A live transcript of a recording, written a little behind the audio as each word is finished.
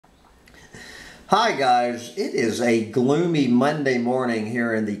Hi guys, it is a gloomy Monday morning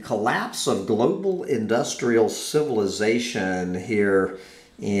here in the collapse of global industrial civilization here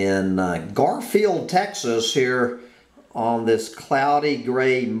in Garfield, Texas, here on this cloudy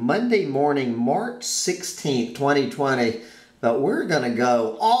gray Monday morning, March 16th, 2020. But we're going to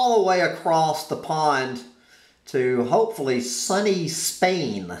go all the way across the pond to hopefully sunny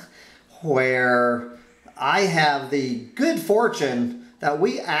Spain, where I have the good fortune that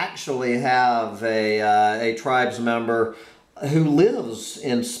we actually have a tribes member who lives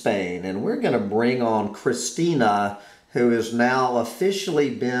in Spain, and we're going to bring on Christina, who has now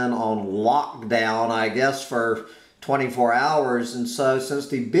officially been on lockdown, I guess, for 24 hours. And so since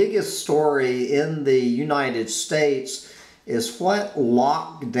the biggest story in the United States is what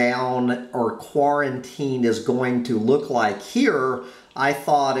lockdown or quarantine is going to look like here, I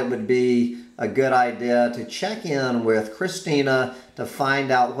thought it would be a good idea to check in with Christina to find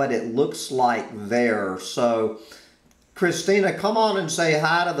out what it looks like there. So, Christina, come on and say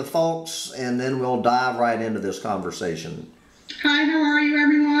hi to the folks, and then we'll dive right into this conversation. Hi, how are you,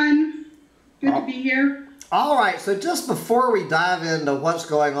 everyone? Good to be here. All right, so just before we dive into what's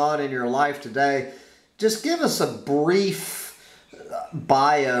going on in your life today, just give us a brief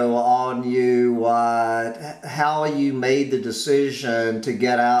bio on you, how you made the decision to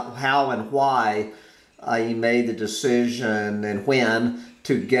get out, how and why you made the decision and when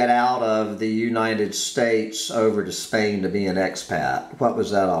to get out of the United States over to Spain to be an expat. What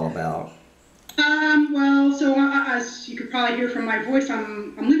was that all about? As you could probably hear from my voice,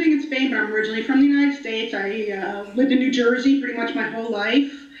 I'm living in Spain, but I'm originally from the United States. I lived in New Jersey pretty much my whole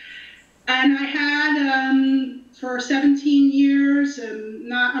life. And I had, for 17 years,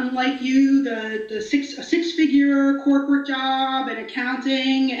 not unlike you, a six-figure corporate job in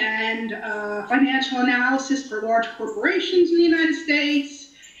accounting and financial analysis for large corporations in the United States.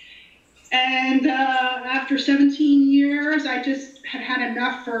 And after 17 years, I just had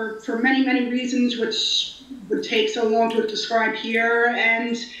enough for many, many reasons, which would take so long to describe here.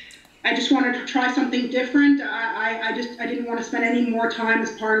 And I just wanted to try something different. I didn't want to spend any more time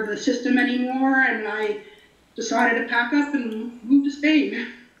as part of the system anymore, and I decided to pack up and move to Spain.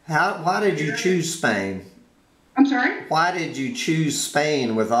 Why did you choose Spain? I'm sorry? Why did you choose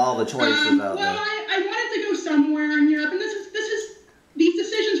Spain with all the choices out there? I wanted to go somewhere in Europe, and these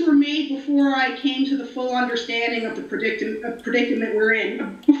decisions were made before I came to the full understanding of the predicament we're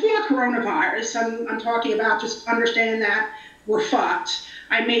in. Before coronavirus, I'm talking about just understanding that we're fucked.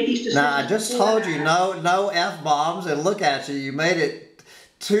 I made these decisions. Now, I just told you no F-bombs, and look at you. You made it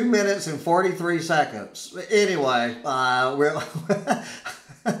 2 minutes and 43 seconds. Anyway, keep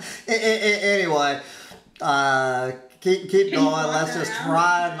going. Let's just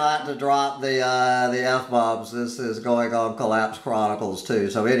try not to drop the F-bombs. This is going on Collapse Chronicles too.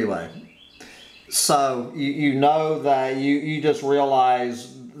 So anyway, so you know that you just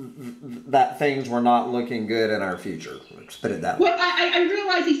realized that things were not looking good in our future. Let's put it that way. Well, I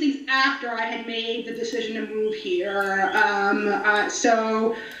realized these things after I had made the decision to move here.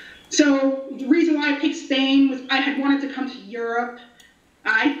 So the reason why I picked Spain was I had wanted to come to Europe.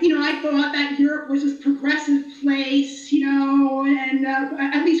 I thought that Europe was this progressive place, and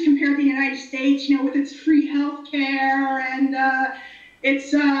at least compared to the United States, with its free healthcare and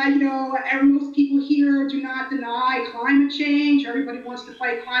it's, most people here do not deny climate change. Everybody wants to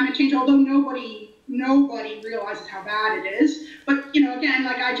fight climate change, although nobody realizes how bad it is. But, again,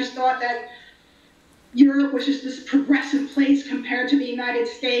 I just thought that Europe was just this progressive place compared to the United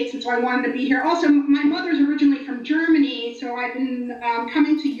States, and so I wanted to be here. Also, my mother's originally from Germany, so I've been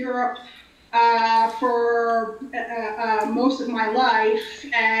coming to Europe for most of my life,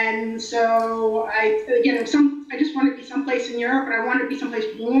 and so I just wanted to be someplace in Europe, and I wanted to be someplace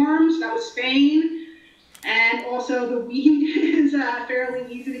warm, so that was Spain. And also the weed is fairly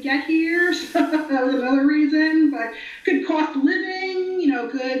easy to get here, so that was another reason. But good cost of living,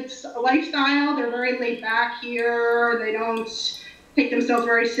 good lifestyle. They're very laid back here. They don't take themselves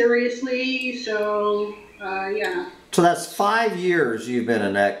very seriously. So, yeah. So that's 5 years you've been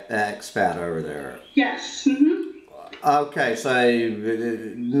an expat over there. Yes. Mm-hmm. Okay, so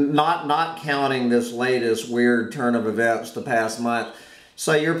not counting this latest weird turn of events the past month.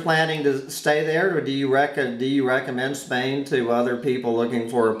 So you're planning to stay there, or do you recommend Spain to other people looking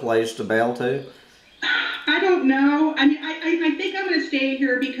for a place to bail to? I don't know. I mean, I think I'm going to stay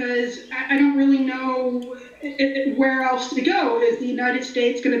here because I don't really know where else to go. Is the United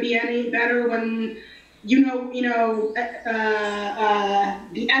States going to be any better when the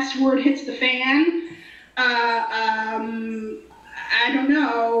S word hits the fan? I don't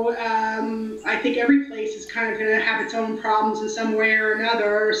know. I think every place is kind of going to have its own problems in some way or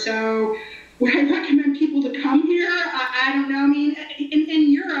another. So would I recommend people to come here? I don't know. I mean,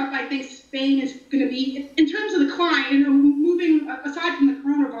 in Europe, I think Spain is going to be, in terms of the climate, moving aside from the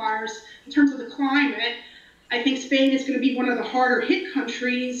coronavirus, in terms of the climate, I think Spain is going to be one of the harder hit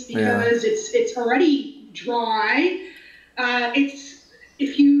countries because it's already dry. There's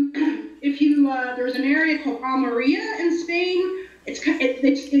an area called Almeria in Spain.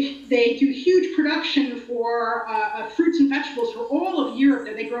 They do huge production for fruits and vegetables for all of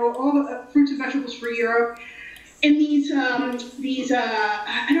Europe. They grow all the fruits and vegetables for Europe in these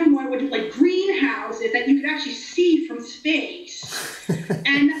I don't know what, like greenhouses that you could actually see from space.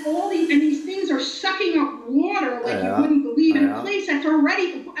 And these things are sucking up water like you wouldn't believe. In a place that's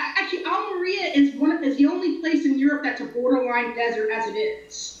already, actually Almeria is the only place in Europe that's a borderline desert as it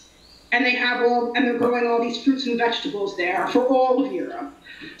is. And they're growing all these fruits and vegetables there for all of Europe.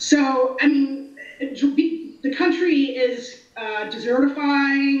 So, I mean, the country is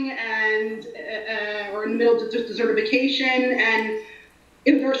desertifying or in the middle of desertification, and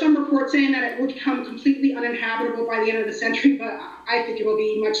there are some reports saying that it will become completely uninhabitable by the end of the century, but I think it will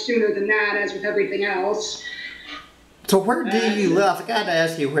be much sooner than that, as with everything else. So where do you live? I forgot to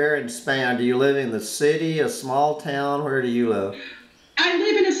ask you, where in Spain? Do you live in the city, a small town? Where do you live? I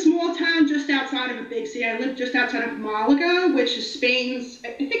live in a small town just outside of a big city. I live just outside of Malaga, which is Spain's,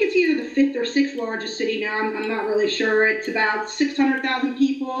 I think it's either the 5th or 6th largest city now. I'm not really sure. It's about 600,000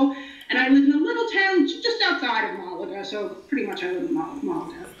 people. And I live in a little town just outside of Malaga. So pretty much I live in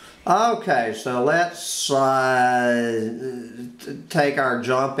Malaga. Okay, so let's take our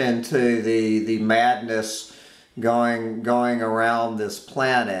jump into the madness going around this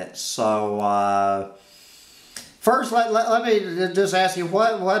planet. So, first, let me just ask you,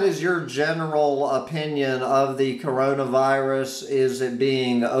 what is your general opinion of the coronavirus? Is it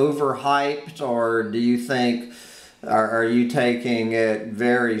being overhyped, or do you think, are you taking it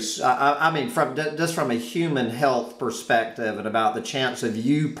very, I mean, just from a human health perspective and about the chance of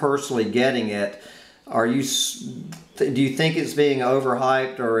you personally getting it, do you think it's being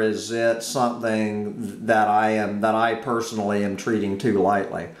overhyped, or is it something that I personally am treating too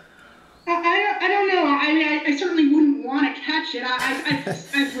lightly? I don't know. I mean, I certainly wouldn't want to catch it.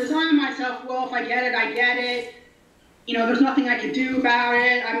 I've resigned myself. Well, if I get it, I get it. There's nothing I can do about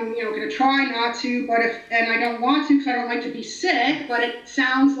it. I'm, going to try not to, and I don't want to because I don't like to be sick. But it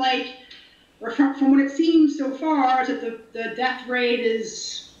sounds like, or from what it seems so far, is that the death rate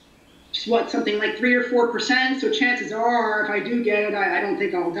is something like 3 or 4%. So chances are, if I do get it, I don't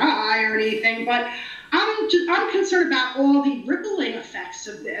think I'll die or anything. But I'm concerned about all the rippling effects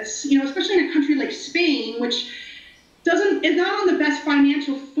of this, especially in a country like Spain, which is not on the best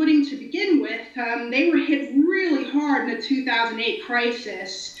financial footing to begin with. They were hit really hard in the 2008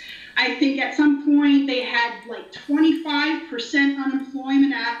 crisis. I think at some point they had like 25%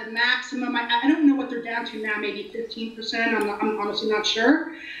 unemployment at the maximum. I don't know what they're down to now, maybe 15%. I'm honestly not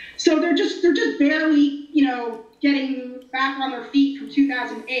sure. So they're just barely, getting back on their feet from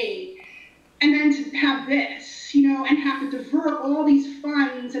 2008. And then to have this, and have to divert all these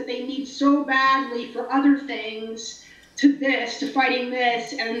funds that they need so badly for other things to fighting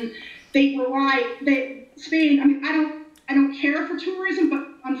this, and Spain, I mean, I don't care for tourism, but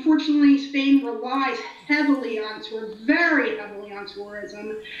unfortunately Spain relies very heavily on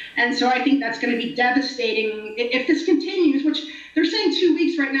tourism, and so I think that's going to be devastating if this continues, which they're saying 2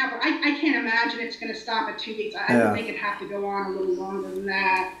 weeks right now, but I can't imagine it's going to stop at 2 weeks. I would think it'd have to go on a little longer than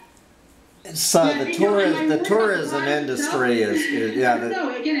that. So the tourism industry is I don't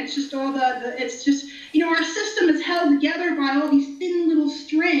know. Again, it's just all it's just, our system is held together by all these thin little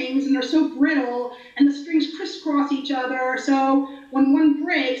strings, and they're so brittle, and the strings crisscross each other. So when one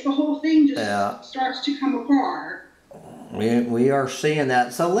breaks, the whole thing just starts to come apart. We are seeing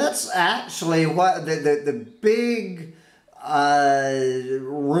that. So let's actually, what the big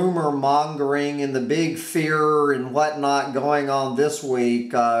rumor mongering and the big fear and whatnot going on this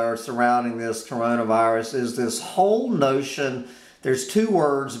week surrounding this coronavirus is this whole notion. There's 2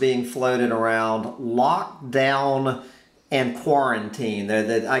 words being floated around: lockdown and quarantine.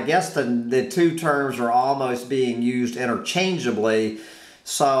 I guess the 2 terms are almost being used interchangeably.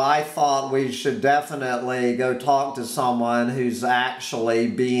 So I thought we should definitely go talk to someone who's actually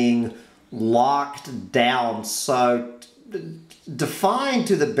being locked down. So define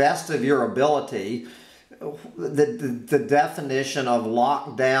to the best of your ability the definition of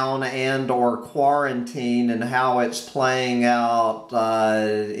lockdown and or quarantine, and how it's playing out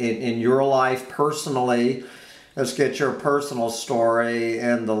in your life personally. Let's get your personal story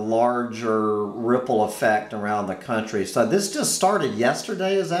and the larger ripple effect around the country. So this just started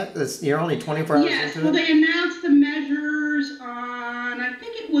yesterday, you're only 24 hours into it? Yes, well, they announced the measures on, I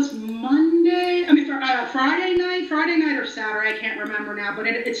think it was Monday. Friday night or Saturday, I can't remember now, but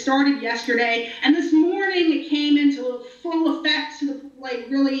it started yesterday, and this morning it came into full effect to the, like,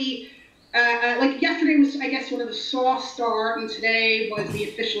 really, like yesterday was, I guess, sort of the soft start, and today was the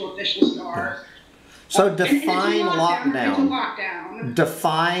official start. So define lockdown. It's a lockdown.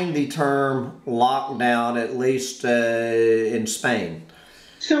 Define the term lockdown, at least in Spain.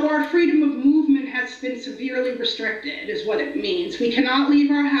 So our freedom of movement has been severely restricted, is what it means. We cannot leave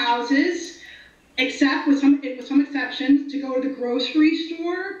our houses, except with some exceptions, to go to the grocery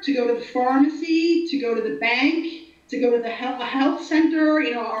store, to go to the pharmacy, to go to the bank, to go to a health center,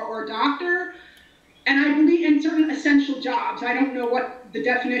 or a doctor. And I believe in certain essential jobs. I don't know what the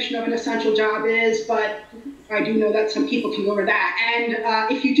definition of an essential job is, but I do know that some people can go to that. And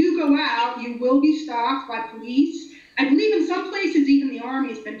if you do go out, you will be stopped by police. I believe in some places even the Army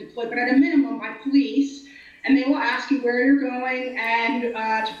has been deployed, but at a minimum by police. And they will ask you where you're going and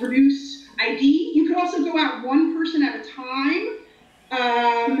to produce ID. You could also go out one person at a time.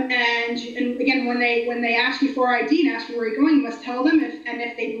 And again, when they ask you for ID and ask you where you're going, you must tell them.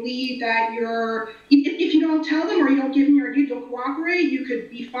 If they believe that if you don't tell them or you don't give them your ID, don't cooperate, you could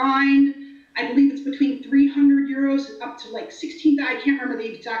be fined. I believe it's between 300 euros up to like 16,000. I can't remember the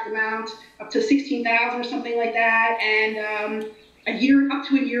exact amount, up to 16,000 or something like that, and up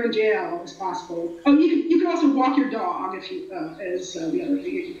to a year in jail is possible. Oh, you can also walk your dog if you is the other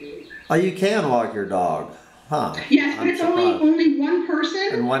thing you can do. Oh, you can walk your dog. Huh. Yes, but it's only one person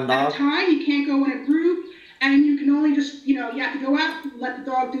and one dog? At a time. You can't go in a group, and you can only just, you have to go out, let the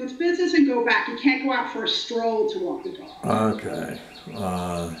dog do its business, and go back. You can't go out for a stroll to walk the dog. Okay.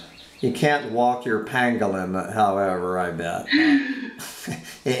 You can't walk your pangolin, however, I bet.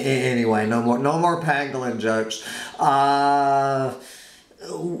 Anyway, no more pangolin jokes.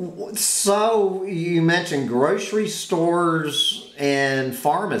 So you mentioned grocery stores and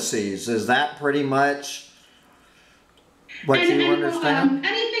pharmacies. Is that pretty much what you understand?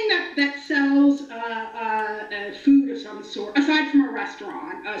 Anything that sells food of some sort, aside from a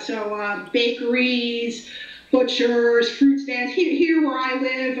restaurant. So bakeries, butchers, fruit stands. Here where I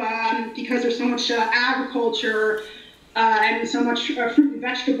live, because there's so much agriculture and so much fruit and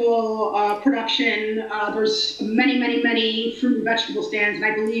vegetable production, there's many fruit and vegetable stands, and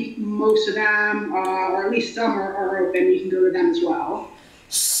I believe most of them, or at least some, are open. You can go to them as well.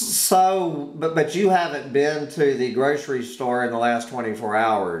 So, but you haven't been to the grocery store in the last 24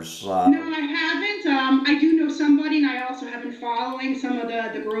 hours. No, I haven't. I do know somebody, and I also have been following some of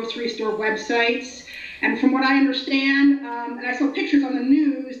the grocery store websites. And from what I understand, and I saw pictures on the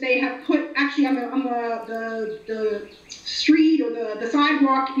news, they have put, actually on the street or the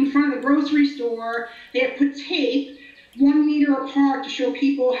sidewalk in front of the grocery store, they have put tape 1 meter apart to show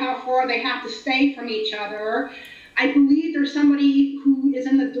people how far they have to stay from each other. I believe there's somebody who is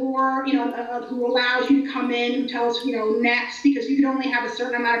in the door, who allows you to come in, who tells, next, because you can only have a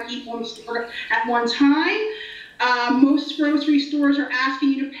certain amount of people in the store at one time. Most grocery stores are asking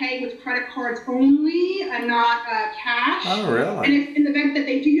you to pay with credit cards only and not cash. Oh, really? And if in the event that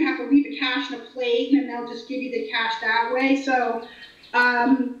they do, you have to leave the cash in a plate, and they'll just give you the cash that way. So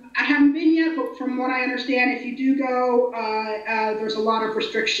I haven't been yet, but from what I understand, if you do go, there's a lot of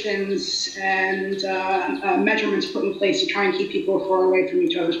restrictions and measurements put in place to try and keep people as far away from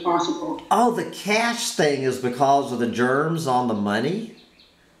each other as possible. Oh, the cash thing is because of the germs on the money?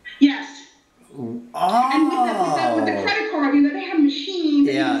 Yes. Oh. And with the credit card, they have machines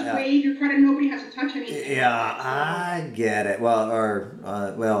that you just wave your credit, nobody has to touch anything. Yeah, I get it.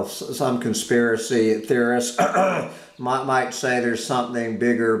 Well, some conspiracy theorists might say there's something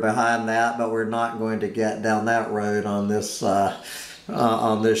bigger behind that, but we're not going to get down that road on this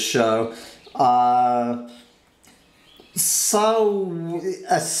show. So,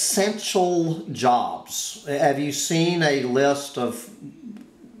 essential jobs. Have you seen a list of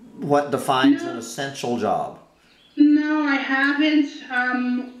what defines an essential job? No, I haven't.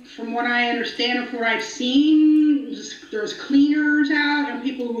 From what I understand and from what I've seen, there's cleaners out and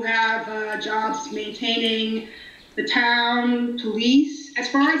people who have jobs maintaining the town, police. As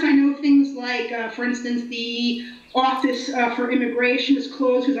far as I know, things like, for instance, the office for immigration is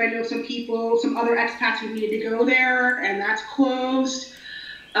closed because I know some other expats who needed to go there, and that's closed.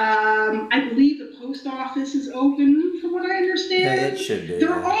 I believe the post office is open, from what I understand. Yeah, it should be.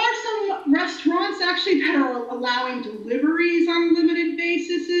 There are some restaurants actually that are allowing deliveries on limited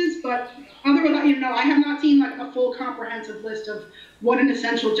basis, but other than that, I have not seen like a full comprehensive list of what an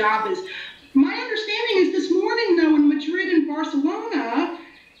essential job is. My understanding is this morning, though, in Madrid and Barcelona,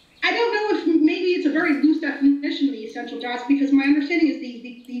 I don't know if maybe it's a very loose definition of the essential jobs, because my understanding is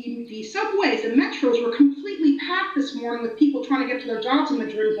the subways, the metros were completely packed this morning with people trying to get to their jobs in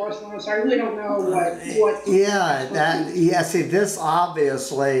Madrid and Barcelona. So I really don't know what. Yeah. See, this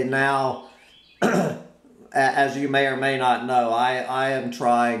obviously now, as you may or may not know, I am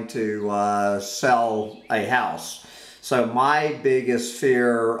trying to sell a house. So my biggest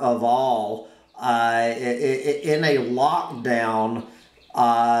fear of all, in a lockdown,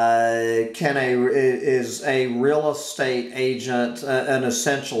 is a real estate agent an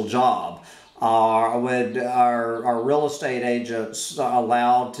essential job? Are real estate agents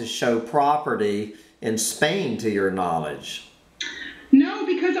allowed to show property in Spain, to your knowledge? No,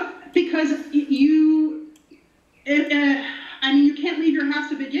 because you, I mean, you can't leave your house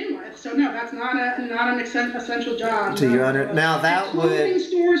to begin with. So no, that's not an essential job. Do you now that clothing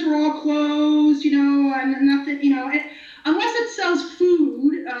stores were all closed, and nothing, unless it sells food.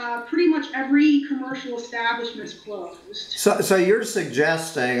 Pretty much every commercial establishment is closed. So you're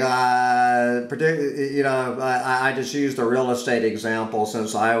suggesting, I just used a real estate example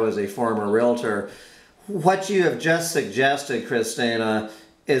since I was a former realtor. What you have just suggested, Christina,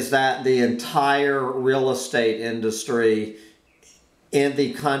 is that the entire real estate industry in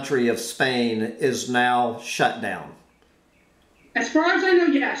the country of Spain is now shut down. As far as I know,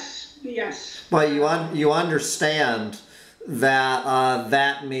 yes. Well, you understand that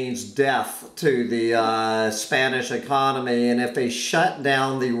that means death to the Spanish economy, and if they shut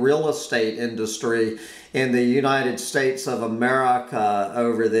down the real estate industry in the United States of America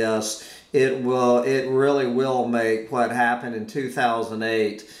over this, it really will make what happened in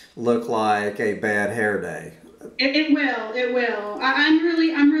 2008 look like a bad hair day. It will. I'm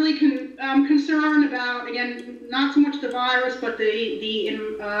really concerned about, again, not so much the virus, but the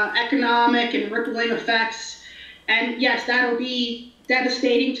economic and rippling effects. And yes, that'll be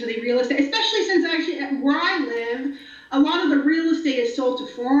devastating to the real estate, especially since actually where I live, a lot of the real estate is sold to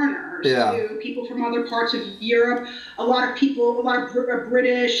foreigners, to people from other parts of Europe. A lot of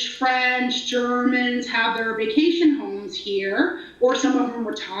British, French, Germans have their vacation homes here, or some of them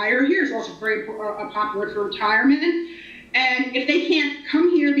retire here. It's also very popular for retirement. And if they can't come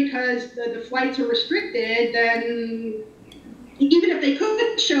here because the flights are restricted, then even if they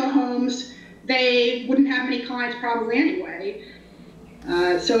could show homes, they wouldn't have many clients probably anyway.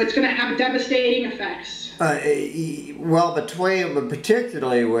 So it's going to have devastating effects. Well,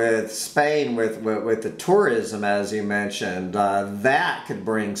 particularly with Spain, with the tourism, as you mentioned, that could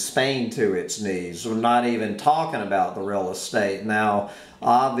bring Spain to its knees. We're not even talking about the real estate. Now,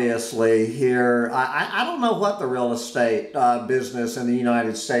 obviously here, I don't know what the real estate business in the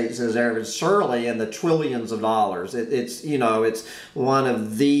United States is. It's surely in the trillions of dollars. It's one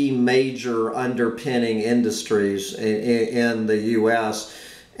of the major underpinning industries in the U.S.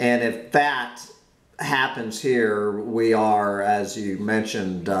 And if that happens here, we are, as you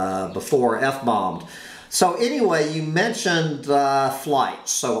mentioned before, F-bombed. So anyway, you mentioned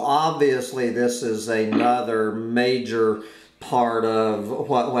flights. So obviously this is another major part of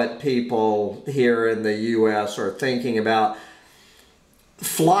what people here in the U.S. are thinking about.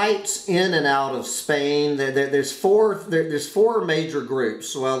 Flights in and out of Spain, there's four major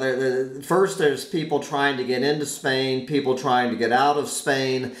groups. Well, first there's people trying to get into Spain, people trying to get out of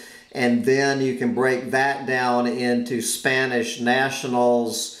Spain, and then you can break that down into Spanish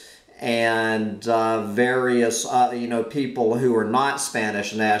nationals and various people who are not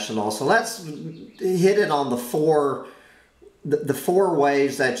Spanish nationals. So let's hit it on the four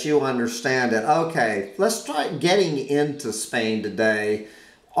ways that you understand it. Okay, let's try getting into Spain today.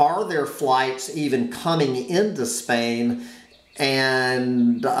 Are there flights even coming into Spain?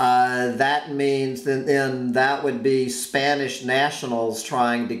 And that means then that would be Spanish nationals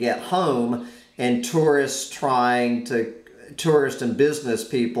trying to get home, and tourist and business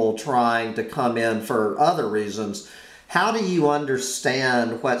people trying to come in for other reasons. How do you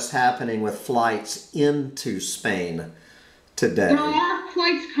understand what's happening with flights into Spain today? There are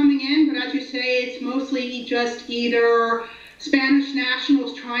flights coming in, but as you say, it's mostly just either Spanish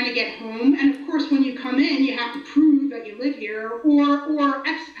nationals trying to get home, and of course when you come in you have to prove that you live here, or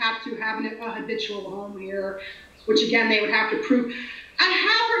expats who have a habitual home here, which again they would have to prove. I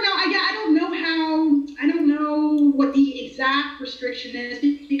don't know what the exact restriction is,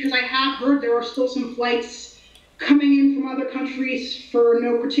 because I have heard there are still some flights coming in from other countries for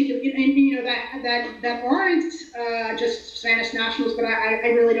no particular, that aren't just Spanish nationals, but I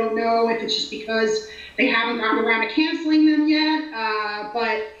really don't know if it's just because they haven't gotten around to canceling them yet.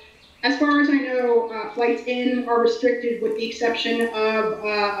 But as far as I know, flights in are restricted with the exception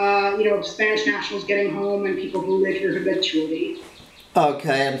of Spanish nationals getting home and people who live here habitually.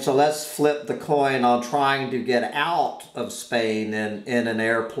 Okay, and so let's flip the coin on trying to get out of Spain in an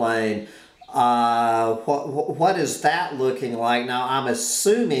airplane. What is that looking like? Now, I'm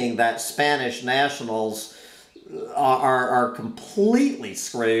assuming that Spanish nationals are completely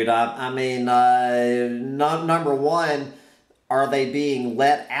screwed. I mean, number one, are they being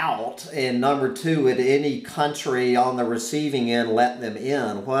let out? And number two, would any country on the receiving end let them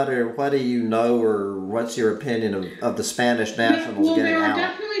in? What do you know, or what's your opinion of the Spanish nationals well, getting there are out?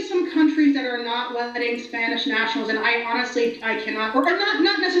 definitely some countries that are not letting Spanish nationals, and I honestly I cannot, or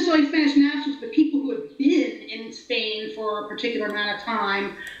not necessarily Spanish nationals, but people who have been in Spain for a particular amount of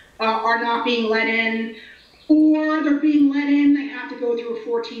time are not being let in, or they're being let in. They have to go through a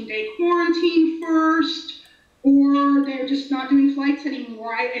 14-day quarantine first. Or they're just not doing flights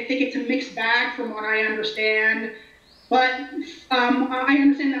anymore. I think it's a mixed bag from what I understand. But I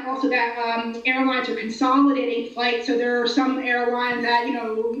understand that also that airlines are consolidating flights. So there are some airlines that,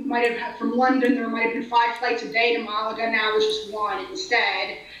 might have had from London, there might have been 5 flights a day to Malaga. Now there's just 1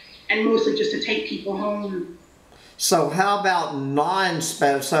 instead. And mostly just to take people home. So how about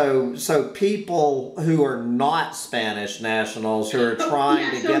non-Spanish, so people who are not Spanish nationals who are trying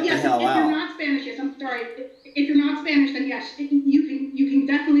to get the hell out? If you're not Spanish, yes, I'm sorry. If you're not Spanish, then yes, you can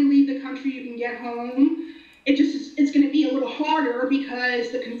definitely leave the country. You can get home. It's going to be a little harder because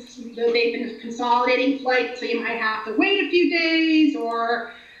they've been consolidating flights, so you might have to wait a few days,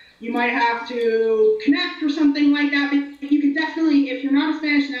 or you might have to connect or something like that. But you can definitely, if you're not a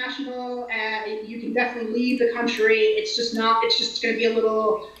Spanish national, you can definitely leave the country. It's just going to be a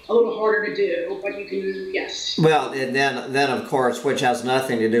little harder to do, but you can, yes. Well, and then of course, which has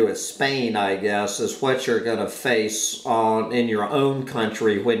nothing to do with Spain, I guess, is what you're going to face in your own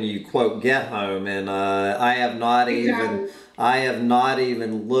country when you, quote, get home. And I have not even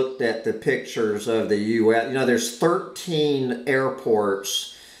looked at the pictures of the U.S. There's 13 airports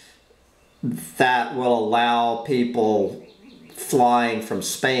that will allow people flying from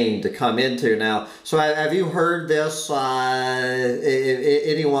Spain to come into now. So have you heard this?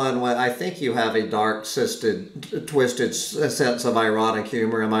 Anyone, I think you have a dark, twisted sense of ironic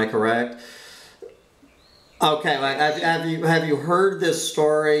humor, am I correct? Okay, have you heard this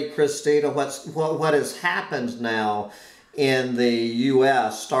story, Christina? What has happened now in the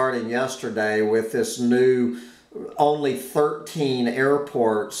U.S. starting yesterday with this new, only 13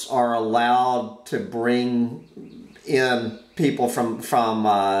 airports are allowed to bring in people from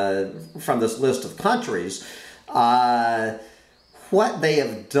this list of countries. What they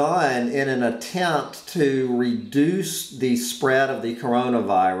have done in an attempt to reduce the spread of the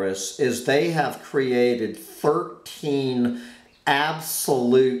coronavirus is they have created 13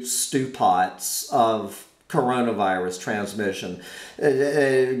 absolute stewpots of coronavirus transmission,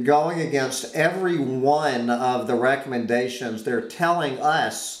 going against every one of the recommendations they're telling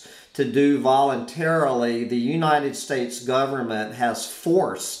us to do voluntarily. The United States government has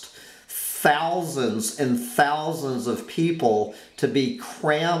forced thousands and thousands of people to be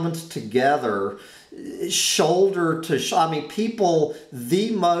crammed together, shoulder to shoulder. I mean, people,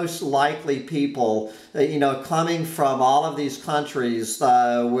 the most likely people, coming from all of these countries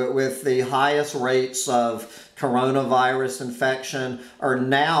with the highest rates of coronavirus infection, are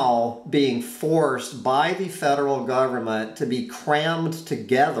now being forced by the federal government to be crammed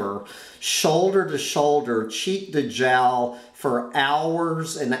together, shoulder to shoulder, cheek to jowl, for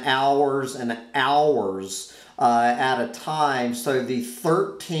hours and hours and hours at a time. So the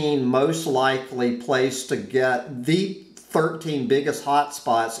 13 most likely place to get the 13 biggest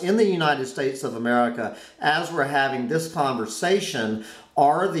hotspots in the United States of America as we're having this conversation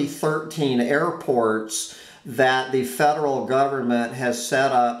are the 13 airports that the federal government has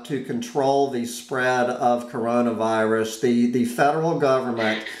set up to control the spread of coronavirus. The federal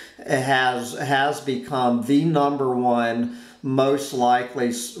government has become the #1 most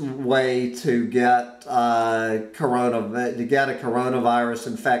likely way to get a coronavirus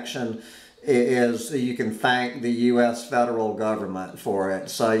infection. Is you can thank the U.S. federal government for it.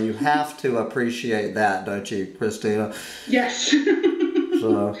 So you have to appreciate that, don't you, Christina? Yes.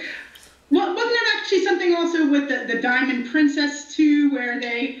 So. Well, wasn't it actually something also with the Diamond Princess too, where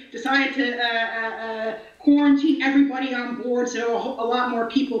they decided to quarantine everybody on board, so a lot more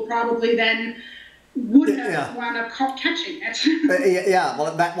people probably than would have wound up catching it. Yeah,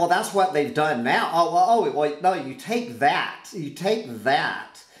 well, that's what they've done now. Well, no, you take that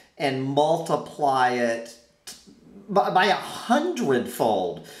and multiply it by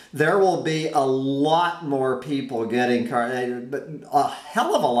 100-fold. There will be a lot more people getting, a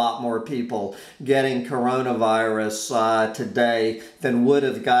hell of a lot more people getting coronavirus today than would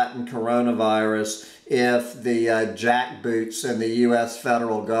have gotten coronavirus if the jackboots in the U.S.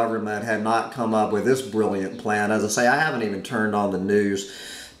 federal government had not come up with this brilliant plan. As I say, I haven't even turned on the news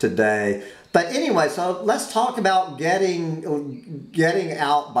today. But anyway, so let's talk about getting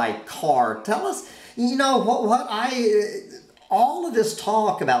out by car. Tell us, you know, all of this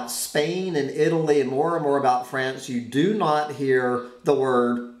talk about Spain and Italy and more about France, you do not hear the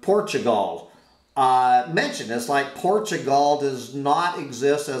word Portugal mentioned. It's like Portugal does not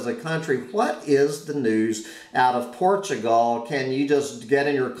exist as a country. What is the news out of Portugal? Can you just get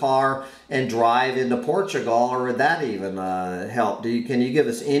in your car and drive into Portugal, or would that even help? Can you give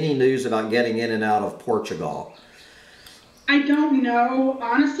us any news about getting in and out of Portugal? I don't know,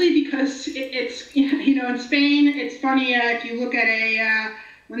 honestly, because it's, you know, in Spain, it's funny, if you look at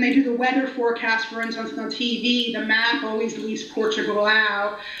when they do the weather forecast, for instance, on TV, the map always leaves Portugal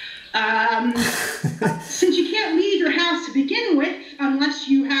out. Since you can't leave your house to begin with, unless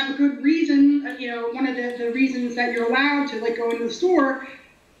you have a good reason, you know, one of the reasons that you're allowed to, like, go into the store,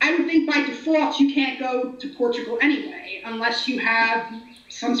 I would think by default you can't go to Portugal anyway, unless you have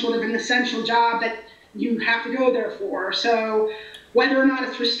some sort of an essential job that you have to go there for. So whether or not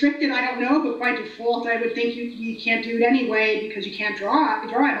it's restricted, I don't know, but by default I would think you can't do it anyway, because you can't drive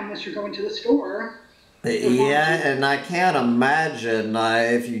unless you're going to the store. Yeah, and I can't imagine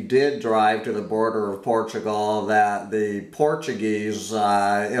if you did drive to the border of Portugal that the Portuguese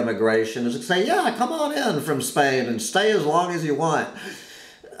immigration is going to say, yeah, come on in from Spain and stay as long as you want.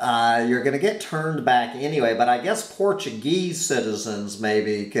 You're going to get turned back anyway, but I guess Portuguese citizens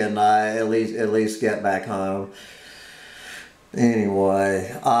maybe can at least get back home.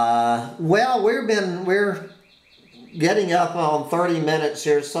 Anyway, well, we're getting up on 30 minutes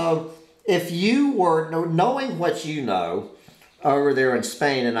here, so if you were, knowing what you know over there in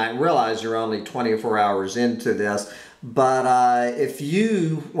Spain, and I realize you're only 24 hours into this, but if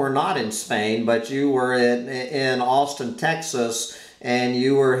you were not in Spain, but you were in Austin, Texas, and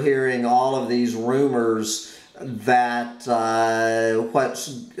you were hearing all of these rumors that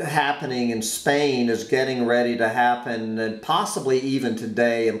what's happening in Spain is getting ready to happen, and possibly even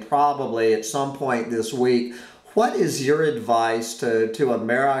today, and probably at some point this week, what is your advice to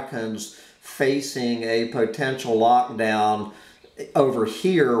Americans facing a potential lockdown over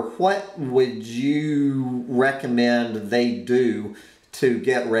here? What would you recommend they do to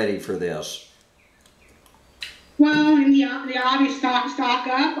get ready for this? Well, in the obvious stock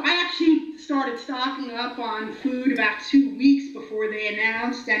up. I actually started stocking up on food about 2 weeks before they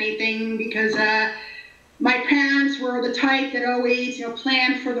announced anything, because my parents were the type that always, you know,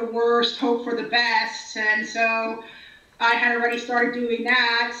 plan for the worst, hope for the best, and so I had already started doing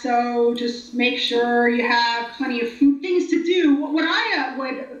that. So just make sure you have plenty of food, things to do. What I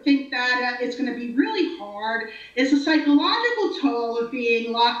would think that it's going to be really hard is the psychological toll of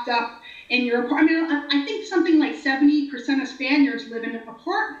being locked up in your apartment. I think something like 70% of Spaniards live in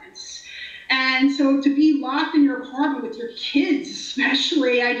apartments. And so to be locked in your apartment with your kids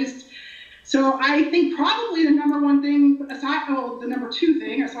especially, so I think probably the number one thing, the number two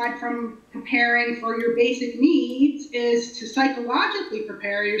thing, aside from preparing for your basic needs, is to psychologically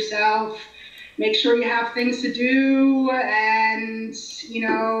prepare yourself. Make sure you have things to do, and, you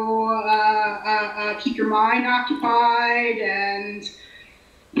know, keep your mind occupied, and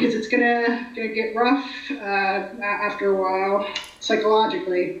because it's gonna get rough after a while,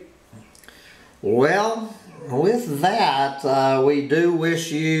 psychologically. Well, with that, we do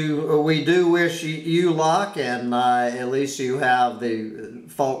wish you luck, and at least you have the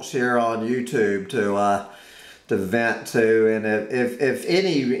folks here on YouTube to vent to, and if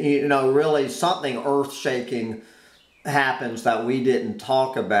any, you know, really something earth-shaking happens that we didn't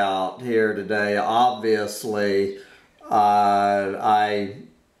talk about here today, obviously,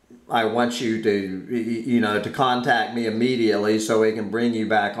 I want you to, you know, to contact me immediately so we can bring you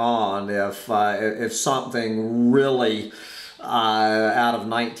back on if something really out of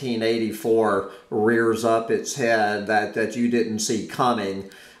 1984 rears up its head that you didn't see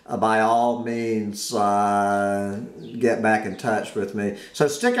coming. By all means, get back in touch with me. So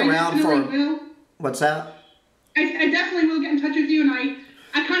stick around for... Will. What's that? I definitely will get in touch with you, and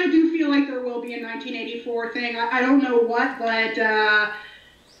I kind of do feel like there will be a 1984 thing. I don't know what, but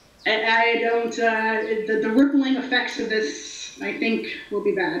I don't, the rippling effects of this, I think, will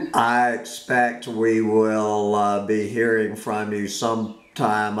be bad. I expect we will be hearing from you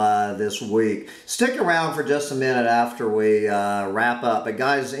sometime this week. Stick around for just a minute after we wrap up. But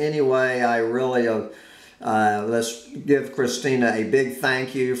guys, anyway, I really let's give Christina a big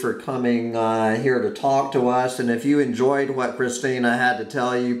thank you for coming here to talk to us. And if you enjoyed what Christina had to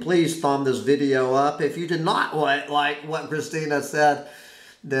tell you, please thumb this video up. If you did not like what Christina said,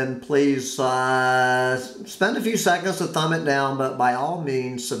 then please spend a few seconds to thumb it down, but by all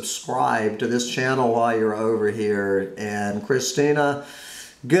means subscribe to this channel while you're over here. And Christina,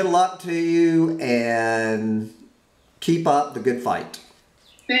 good luck to you and keep up the good fight.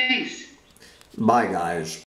 Thanks. Bye, guys.